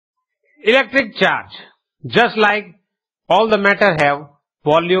Electric charge. Just like all the matter have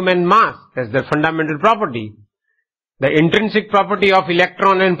volume and mass as their fundamental property, the intrinsic property of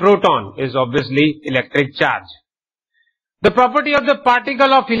electron and proton is obviously electric charge. The property of the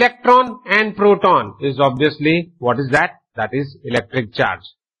particle of electron and proton is obviously, what is that? That is electric charge.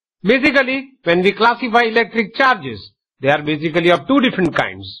 Basically, when we classify electric charges, they are basically of two different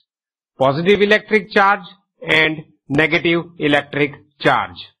kinds: positive electric charge and negative electric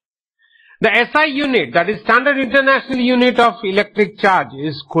charge. The SI unit, that is Standard International Unit of Electric Charge,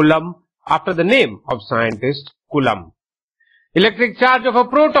 is Coulomb, after the name of scientist Coulomb. Electric charge of a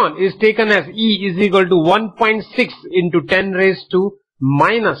proton is taken as E is equal to 1.6 into 10 raised to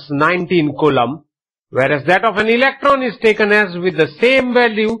minus 19 Coulomb, whereas that of an electron is taken as with the same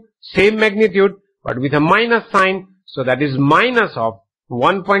value, same magnitude, but with a minus sign, so that is minus of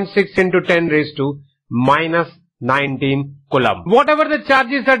 1.6 into 10 raised to minus 19 Coulomb. Whatever the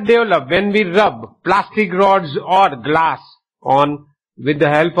charges are developed when we rub plastic rods or glass on with the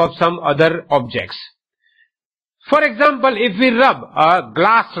help of some other objects. For example, if we rub a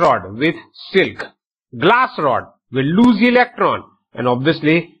glass rod with silk, glass rod will lose electron and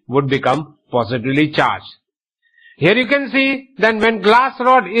obviously would become positively charged. Here you can see that when glass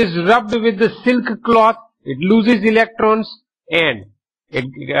rod is rubbed with the silk cloth, it loses electrons and it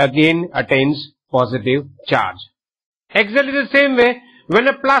again attains positive charge. Exactly the same way, when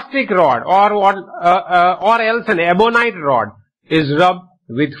a plastic rod or else an ebonite rod is rubbed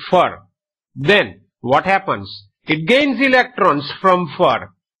with fur, then what happens? It gains electrons from fur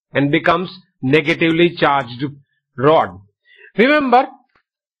and becomes negatively charged rod. Remember,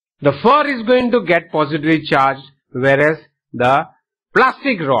 the fur is going to get positively charged, whereas the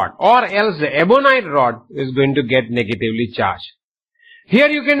plastic rod or else the ebonite rod is going to get negatively charged. Here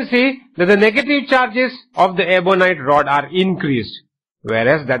you can see that the negative charges of the ebonite rod are increased,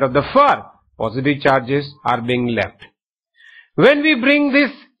 whereas that of the fur, positive charges are being left. When we bring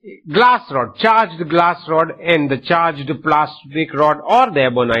this glass rod, charged glass rod and the charged plastic rod or the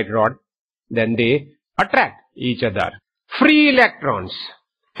ebonite rod, then they attract each other. Free electrons.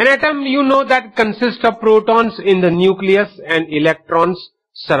 An atom, you know, that consists of protons in the nucleus and electrons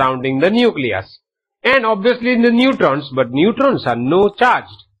surrounding the nucleus. And obviously in the neutrons, but neutrons are no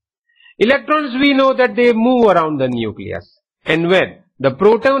charged. Electrons, we know that they move around the nucleus. And when the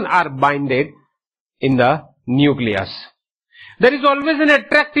protons are binded in the nucleus, there is always an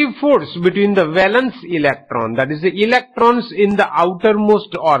attractive force between the valence electron, that is the electrons in the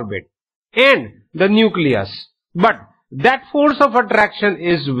outermost orbit, and the nucleus. But that force of attraction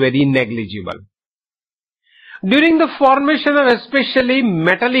is very negligible. During the formation of especially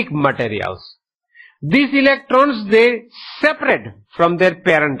metallic materials, these electrons, they separate from their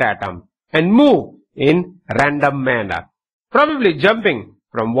parent atom and move in random manner, probably jumping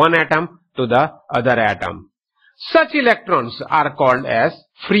from one atom to the other atom. Such electrons are called as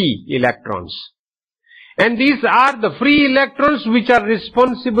free electrons. And these are the free electrons which are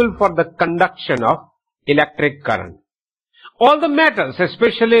responsible for the conduction of electric current. All the metals,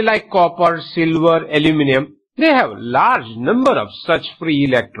 especially like copper, silver, aluminum, they have large number of such free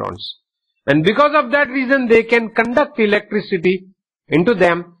electrons. And because of that reason, they can conduct electricity into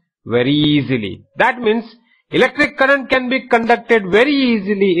them very easily. That means electric current can be conducted very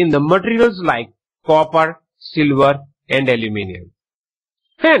easily in the materials like copper, silver and aluminum.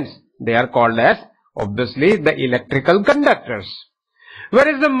 Hence, they are called as obviously the electrical conductors.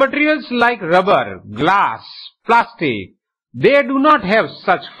 Whereas the materials like rubber, glass, plastic, they do not have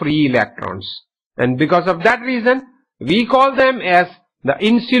such free electrons. And because of that reason, we call them as the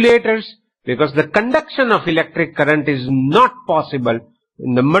insulators, because the conduction of electric current is not possible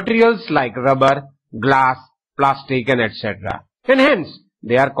in the materials like rubber, glass, plastic and etc. And hence,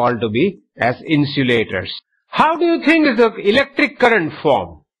 they are called to be as insulators. How do you think is the electric current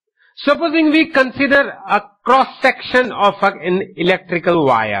formed? Supposing we consider a cross-section of an electrical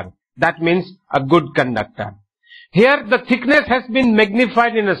wire, that means a good conductor. Here the thickness has been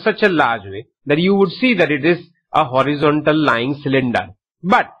magnified in such a large way that you would see that it is a horizontal lying cylinder.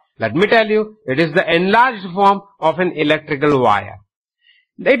 But let me tell you, it is the enlarged form of an electrical wire.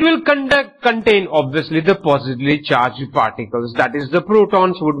 It will contain obviously the positively charged particles, that is the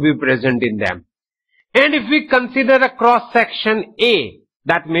protons would be present in them. And if we consider a cross section A,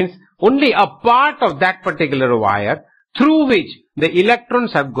 that means only a part of that particular wire through which the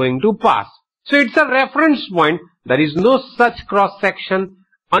electrons are going to pass. So it's a reference point. There is no such cross section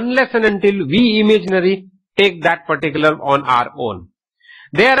unless and until we imaginary take that particular on our own.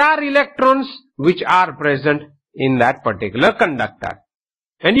 There are electrons which are present in that particular conductor.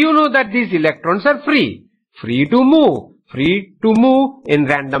 And you know that these electrons are free to move, free to move in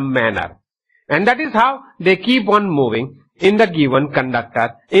random manner. And that is how they keep on moving in the given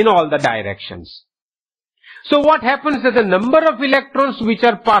conductor in all the directions. So what happens is the number of electrons which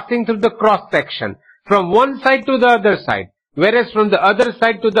are passing through the cross section from one side to the other side, whereas from the other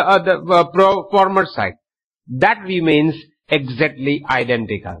side to the other former side, that remains exactly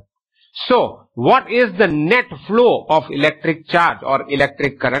identical. So what is the net flow of electric charge or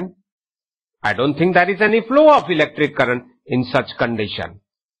electric current? I don't think there is any flow of electric current in such condition.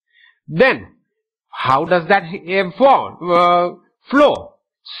 Then how does that flow?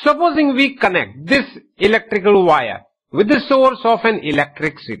 Supposing we connect this electrical wire with the source of an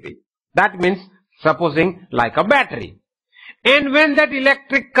electricity. That means supposing like a battery. And when that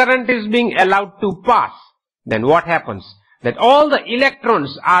electric current is being allowed to pass, then what happens? That all the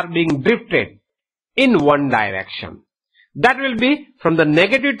electrons are being drifted in one direction. That will be from the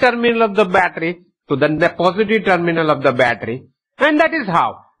negative terminal of the battery to the positive terminal of the battery. And that is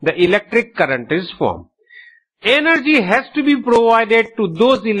how the electric current is formed. Energy has to be provided to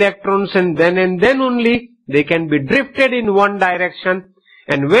those electrons, and then only they can be drifted in one direction.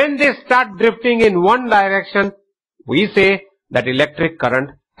 And when they start drifting in one direction, we say that electric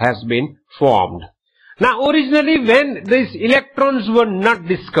current has been formed. Now originally when these electrons were not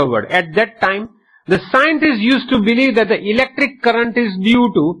discovered, at that time the scientists used to believe that the electric current is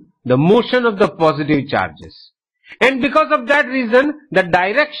due to the motion of the positive charges. And because of that reason, the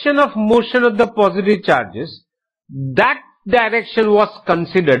direction of motion of the positive charges, that direction was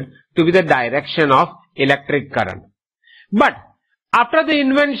considered to be the direction of electric current. But after the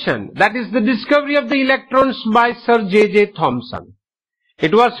invention, that is the discovery of the electrons by Sir J.J. Thomson,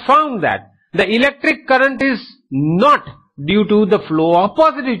 it was found that the electric current is not due to the flow of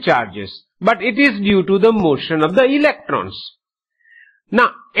positive charges, but it is due to the motion of the electrons. Now,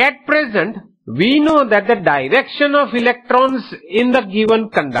 at present, we know that the direction of electrons in the given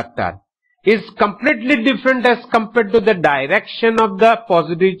conductor is completely different as compared to the direction of the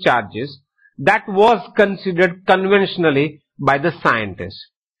positive charges that was considered conventionally by the scientists.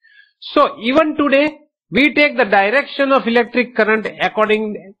 So even today we take the direction of electric current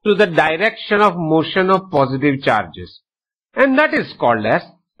according to the direction of motion of positive charges, and that is called as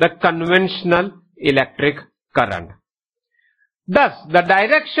the conventional electric current. Thus the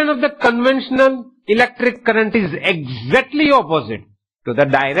direction of the conventional electric current is exactly opposite to the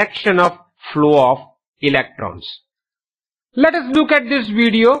direction of flow of electrons. Let us look at this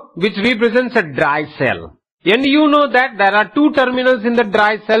video which represents a dry cell. And you know that there are two terminals in the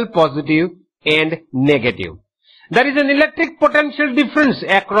dry cell, positive and negative. There is an electric potential difference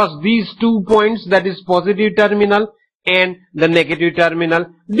across these 2 points, that is positive terminal and the negative terminal,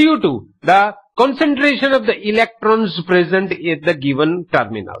 due to the concentration of the electrons present at the given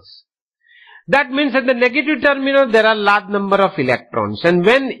terminals. That means at the negative terminal there are large number of electrons, and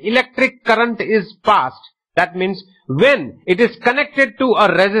when electric current is passed, that means when it is connected to a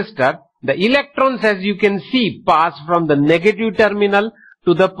resistor, the electrons, as you can see, pass from the negative terminal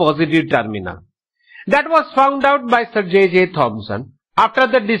to the positive terminal. That was found out by Sir J.J. Thomson after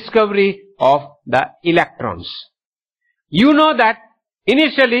the discovery of the electrons. You know that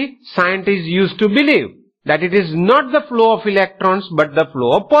initially scientists used to believe that it is not the flow of electrons but the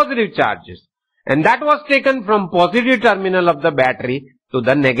flow of positive charges, and that was taken from positive terminal of the battery to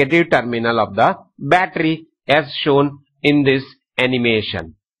the negative terminal of the battery as shown in this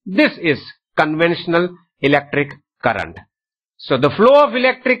animation. This is conventional electric current. So the flow of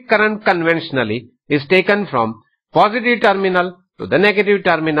electric current conventionally is taken from positive terminal to the negative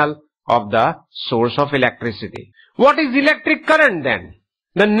terminal of the source of electricity. What is electric current then?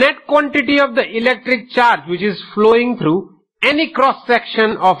 The net quantity of the electric charge which is flowing through any cross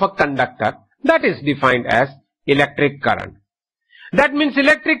section of a conductor, that is defined as electric current. That means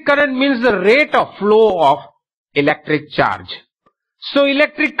electric current means the rate of flow of electric charge. So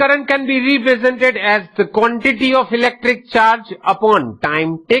electric current can be represented as the quantity of electric charge upon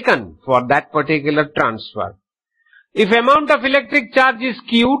time taken for that particular transfer. If amount of electric charge is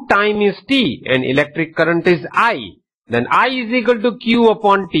Q, time is T, and electric current is I, then I is equal to Q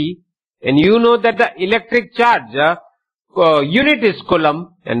upon T, and you know that the electric charge unit is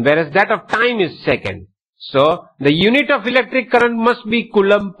coulomb, and whereas that of time is second. So the unit of electric current must be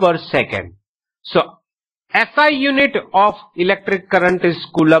coulomb per second. So SI unit of electric current is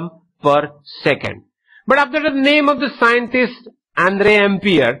coulomb per second. But after the name of the scientist Andre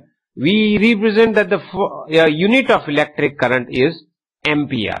Ampere, we represent that the unit of electric current is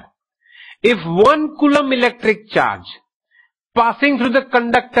ampere. If 1 coulomb electric charge passing through the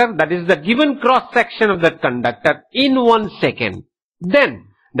conductor, that is the given cross section of the conductor, in 1 second, then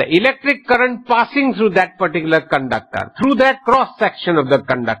the electric current passing through that particular conductor, through that cross section of the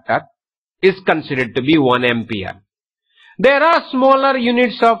conductor, is considered to be 1 ampere. There are smaller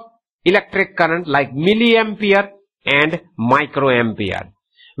units of electric current like milliampere and microampere,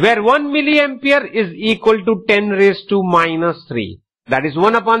 where 1 milliampere is equal to 10 raised to minus 3. That is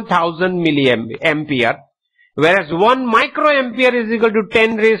 1 upon 1000 milliampere, whereas 1 microampere is equal to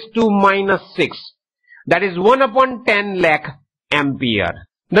 10 raised to minus 6. That is 1 upon 10 lakh ampere.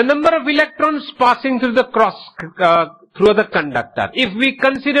 The number of electrons passing through the through the conductor. If we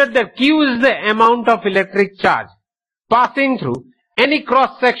consider that Q is the amount of electric charge passing through any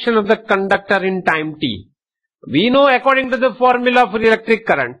cross section of the conductor in time t, we know according to the formula for electric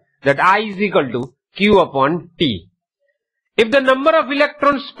current that I is equal to Q upon T. If the number of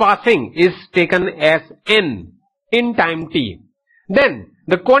electrons passing is taken as N in time t, then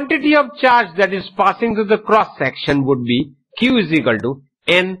the quantity of charge that is passing through the cross section would be Q is equal to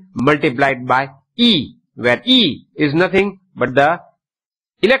N multiplied by E, where E is nothing but the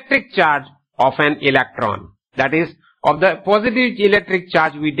electric charge of an electron. That is, of the positive electric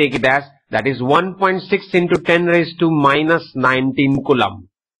charge we take it as, that is 1.6 into 10 raised to minus 19 coulomb.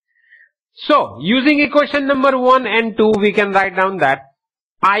 So, using equation number 1 and 2, we can write down that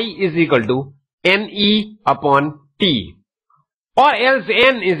I is equal to Ne upon T, or else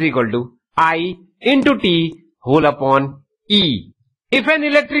N is equal to I into T whole upon E. If an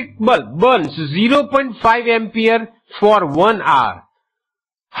electric bulb burns 0.5 ampere for 1 hour,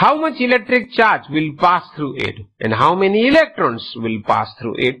 how much electric charge will pass through it and how many electrons will pass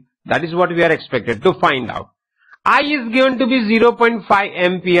through it? That is what we are expected to find out. I is given to be 0.5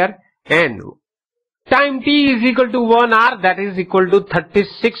 ampere and time t is equal to 1 hour, that is equal to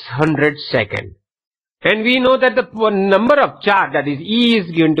 3600 seconds. And we know that the number of charge, that is E, is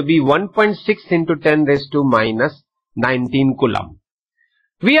given to be 1.6 into 10 raised to minus 19 coulomb.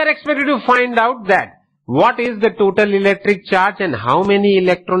 We are expected to find out that what is the total electric charge and how many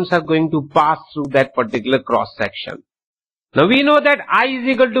electrons are going to pass through that particular cross section. Now we know that I is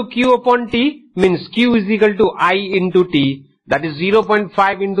equal to Q upon T, means Q is equal to I into T, that is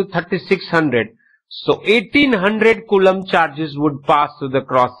 0.5 into 3600. So 1800 coulomb charges would pass through the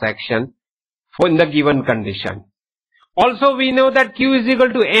cross section in the given condition. Also we know that Q is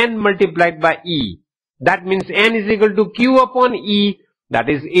equal to N multiplied by E. That means N is equal to Q upon E, that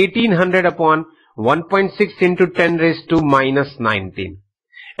is 1800 upon 1.6 into 10 raised to minus 19.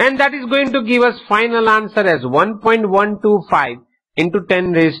 And that is going to give us final answer as 1.125 into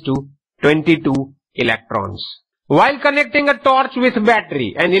 10 raised to 22 electrons. While connecting a torch with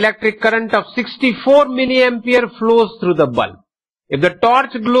battery, an electric current of 64 milliampere flows through the bulb. If the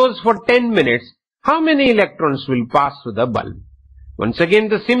torch glows for 10 minutes, how many electrons will pass through the bulb? Once again,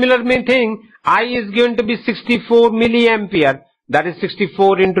 the similar thing, I is given to be 64 milliampere, that is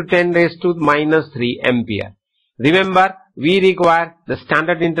 64 into 10 raised to minus 3 ampere. Remember, we require the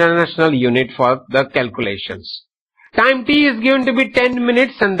standard international unit for the calculations. Time t is given to be 10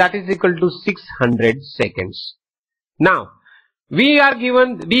 minutes and that is equal to 600 seconds. Now, we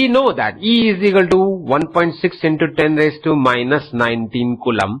know that E is equal to 1.6 into 10 raised to minus 19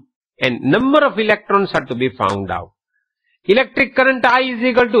 coulomb and number of electrons are to be found out. Electric current I is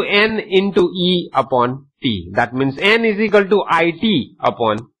equal to N into E upon T. That means N is equal to IT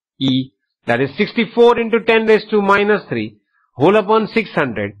upon E. That is 64 into 10 raised to minus 3 whole upon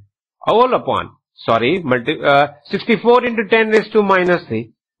 600 whole upon 64 into 10 raised to minus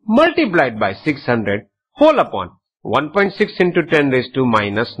 3 multiplied by 600 whole upon 1.6 into 10 raised to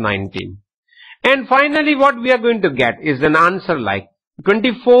minus 19. And finally what we are going to get is an answer like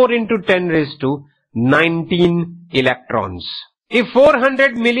 24 into 10 raised to 19 electrons. If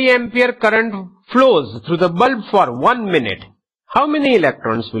 400 milliampere current flows through the bulb for 1 minute, how many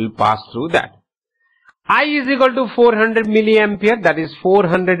electrons will pass through that? I is equal to 400 milliampere, that is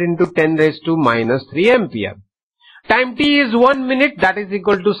 400 into 10 raised to minus 3 ampere. Time t is 1 minute, that is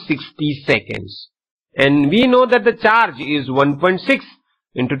equal to 60 seconds. And we know that the charge is 1.6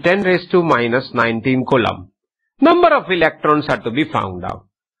 into 10 raised to minus 19 coulomb. Number of electrons are to be found out.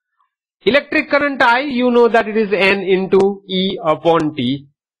 Electric current I, you know that it is N into E upon T.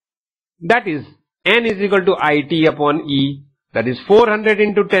 That is, N is equal to IT upon E. That is 400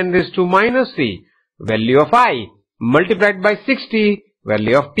 into 10 raised to minus 3. Value of I multiplied by 60.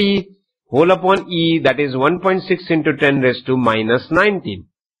 Value of T whole upon E. That is 1.6 into 10 raised to minus 19.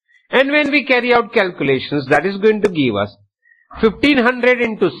 And when we carry out calculations, that is going to give us 1500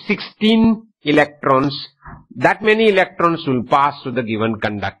 into 16 electrons. That many electrons will pass through the given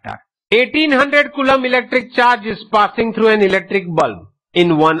conductor. 1800 coulomb electric charge is passing through an electric bulb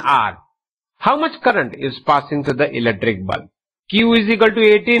in 1 hour. How much current is passing through the electric bulb? Q is equal to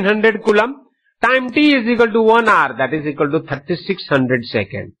 1800 coulomb. Time t is equal to 1 hour, that is equal to 3600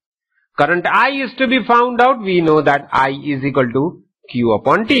 seconds. Current I is to be found out. We know that I is equal to Q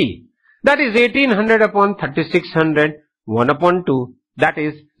upon T. That is 1800 upon 3600, 1 upon 2, that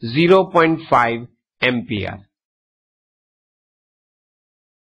is 0.5 ampere.